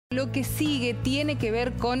Lo que sigue tiene que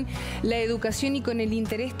ver con la educación y con el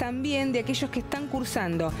interés también de aquellos que están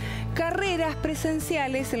cursando carreras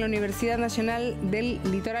presenciales en la Universidad Nacional del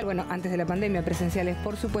Litoral, bueno, antes de la pandemia presenciales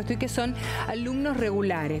por supuesto, y que son alumnos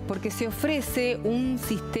regulares, porque se ofrece un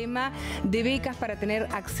sistema de becas para tener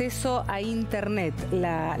acceso a Internet.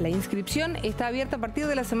 La inscripción está abierta a partir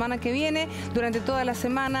de la semana que viene, durante toda la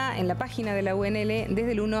semana, en la página de la UNL,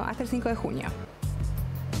 desde el 1 hasta el 5 de junio.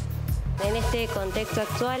 En este contexto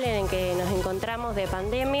actual en el que nos encontramos de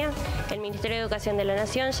pandemia, el Ministerio de Educación de la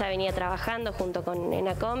Nación ya venía trabajando junto con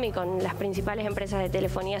ENACOM y con las principales empresas de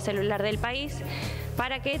telefonía celular del país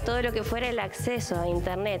para que todo lo que fuera el acceso a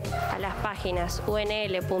Internet a las páginas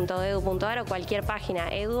unl.edu.ar o cualquier página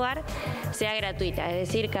eduar sea gratuita. Es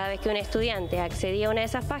decir, cada vez que un estudiante accedía a una de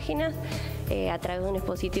esas páginas, a través de un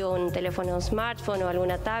dispositivo, un teléfono smartphone o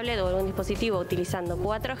alguna tablet o algún dispositivo utilizando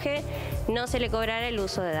 4G, no se le cobrara el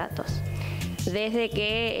uso de datos. Desde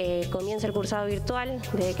que comienza el cursado virtual,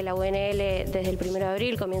 desde que la UNL desde el 1 de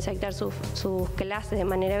abril comienza a dictar sus clases de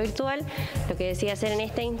manera virtual, lo que decide hacer en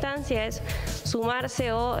esta instancia es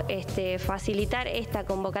sumarse o facilitar esta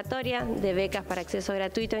convocatoria de becas para acceso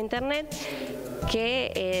gratuito a Internet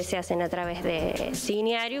que se hacen a través de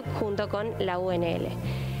Signiarium junto con la UNL.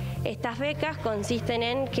 Estas becas consisten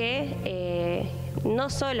en que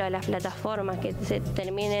no solo a las plataformas que se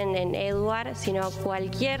terminen en eduar, sino a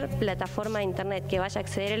cualquier plataforma de Internet que vaya a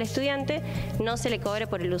acceder el estudiante, no se le cobre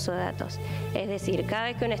por el uso de datos. Es decir, cada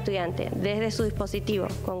vez que un estudiante desde su dispositivo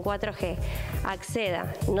con 4G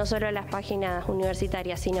acceda no solo a las páginas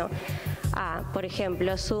universitarias, sino a, por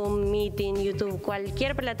ejemplo, Zoom, Meeting, YouTube,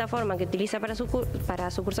 cualquier plataforma que utiliza para su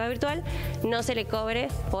cursado virtual, no se le cobre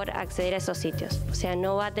por acceder a esos sitios. O sea,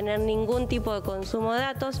 no va a tener ningún tipo de consumo de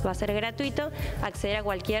datos, va a ser gratuito acceder a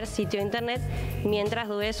cualquier sitio de Internet mientras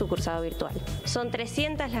dure su cursado virtual. Son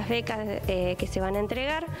 300 las becas que se van a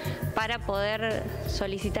entregar. Para poder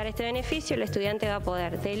solicitar este beneficio, el estudiante va a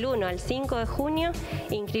poder del 1 al 5 de junio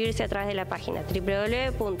inscribirse a través de la página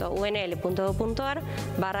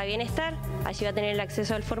www.unl.edu.ar/bienestar. Allí va a tener el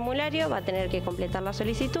acceso al formulario, va a tener que completar la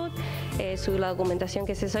solicitud, subir la documentación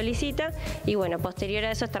que se solicita y bueno, posterior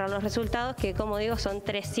a eso estarán los resultados que, como digo, son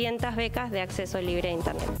 300 becas de acceso libre a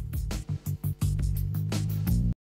Internet.